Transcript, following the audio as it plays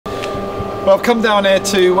Well, I've come down here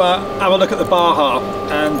to have a look at the Baja,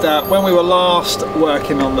 and when we were last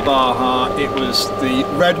working on the Baja, it was the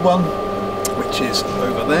red one, which is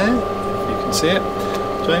over there. You can see it,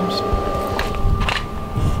 James.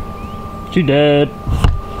 She's dead.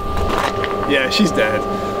 Yeah, she's dead.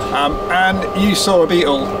 And you saw a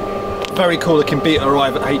beetle, very cool looking beetle,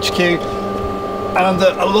 arrive at HQ. And under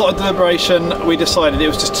a lot of deliberation, we decided it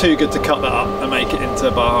was just too good to cut that up and make it into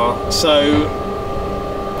Baja. So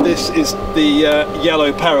this is the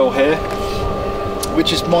yellow peril here,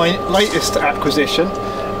 which is my latest acquisition.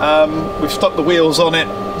 We've stuck the wheels on it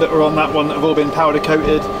that were on that one that have all been powder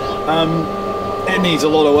coated. It needs a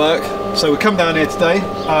lot of work, so we come down here today.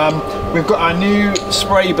 We've got our new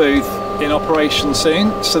spray booth in operation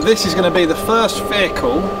soon, so this is going to be the first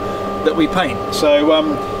vehicle that we paint. So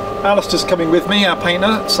Alistair's coming with me, our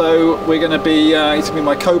painter, so we're going to be he's going to be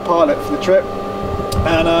my co-pilot for the trip,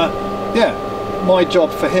 and yeah, my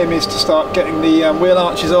job for him is to start getting the wheel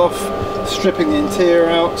arches off, stripping the interior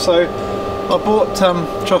out. So I brought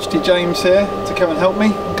trusty James here to come and help me.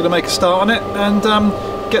 I'm going to make a start on it and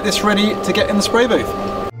get this ready to get in the spray booth.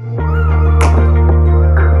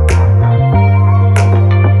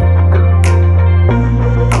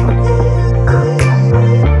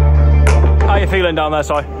 How are you feeling down there,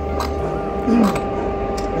 Si?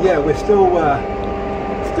 Yeah, we're still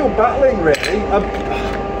battling really.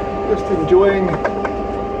 Just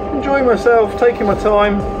enjoying myself, taking my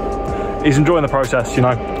time. He's enjoying the process, you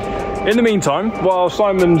know. In the meantime, while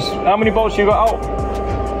Simon's, how many bolts you got out?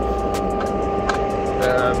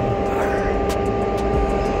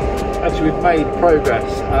 Actually, we've made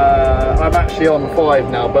progress. I'm actually on 5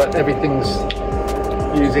 now, but everything's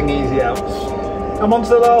using easy outs. I'm on to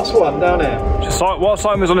the last one down here. So while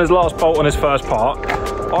Simon's on his last bolt on his first part,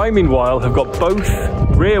 I meanwhile have got both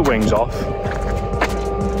rear wings off,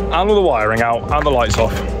 and all the wiring out, and the lights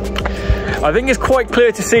off. I think it's quite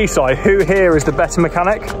clear to see, Si, who here is the better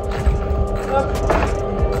mechanic.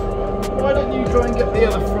 Why don't you try and get the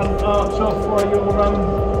other front arch off while you're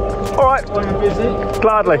Alright. while you're busy?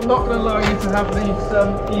 Gladly. I'm not going to allow you to have these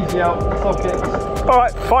easy out sockets.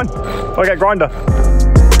 Alright, fine. I'll get grinder.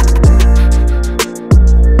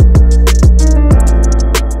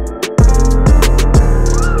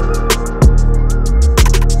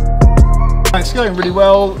 It's going really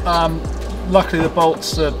well. Luckily the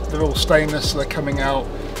bolts, they're all stainless, so they're coming out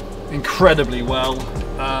incredibly well.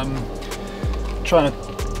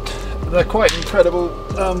 They're quite incredible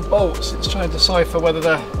bolts. It's trying to decipher whether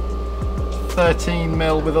they're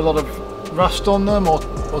 13mm with a lot of rust on them or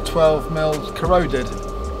 12mm corroded.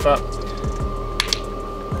 But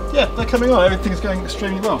yeah, they're coming on. Everything's going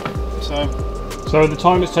extremely well. So the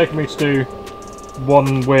time it's taken me to do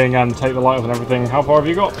one wing and take the light off and everything, how far have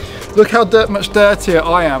you got? Look how much dirtier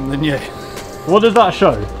I am than you. What does that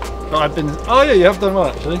show? Oh yeah, you have done well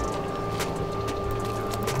actually.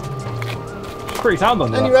 It's pretty sound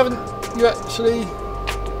under And that. you actually,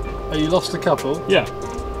 oh, you lost a couple? Yeah.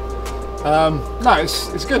 No,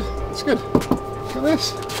 it's good, it's good. Look at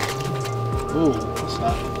this. Ooh, what's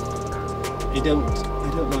that? You don't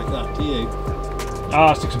like that, do you?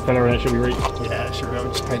 Ah, stick some filler in it, should we reach? Yeah, should be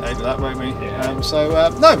able to just paint over that, won't we? Yeah. No,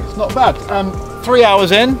 it's not bad. 3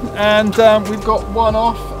 hours in, and we've got one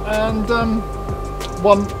off, and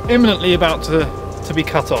one imminently about to be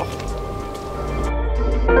cut off.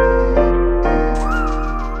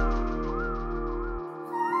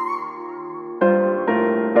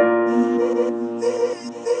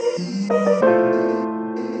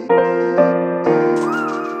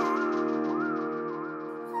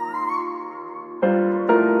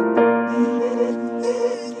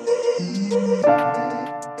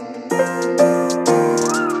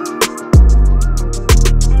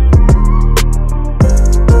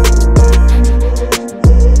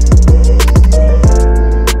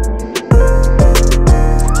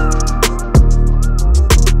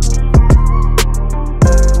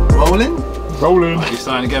 Rolling. Right, you're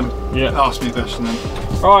starting again. Yeah. Ask me a question then.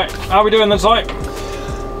 Right, how are we doing then, Si?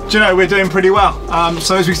 Do you know, we're doing pretty well.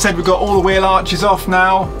 So as we said, we've got all the wheel arches off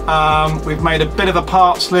now. We've made a bit of a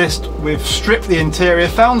parts list. We've stripped the interior,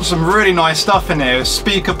 found some really nice stuff in here.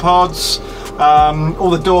 Speaker pods,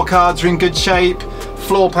 all the door cards are in good shape.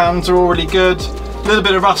 Floor pans are all really good. A little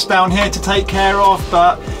bit of rust down here to take care of,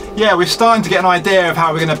 but yeah, we're starting to get an idea of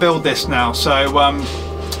how we're going to build this now. So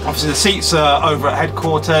obviously the seats are over at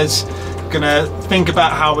headquarters. Gonna think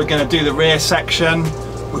about how we're going to do the rear section.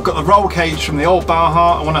 We've got the roll cage from the old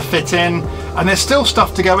Baja I want to fit in, and there's still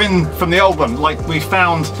stuff to go in from the old one. Like we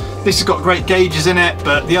found, this has got great gauges in it,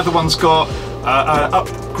 but the other one's got an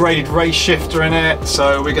upgraded race shifter in it,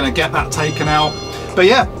 so we're going to get that taken out. But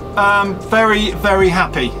yeah, very, very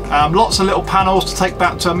happy. Lots of little panels to take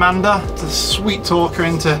back to Amanda to sweet talk her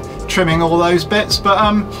into trimming all those bits, but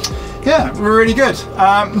yeah, really good.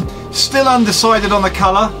 Still undecided on the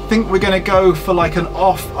colour. Think we're going to go for like an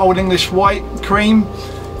off Old English white cream.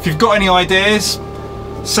 If you've got any ideas,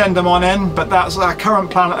 send them on in, but that's our current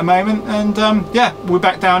plan at the moment. And yeah, we're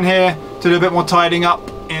back down here to do a bit more tidying up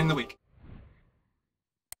in the week.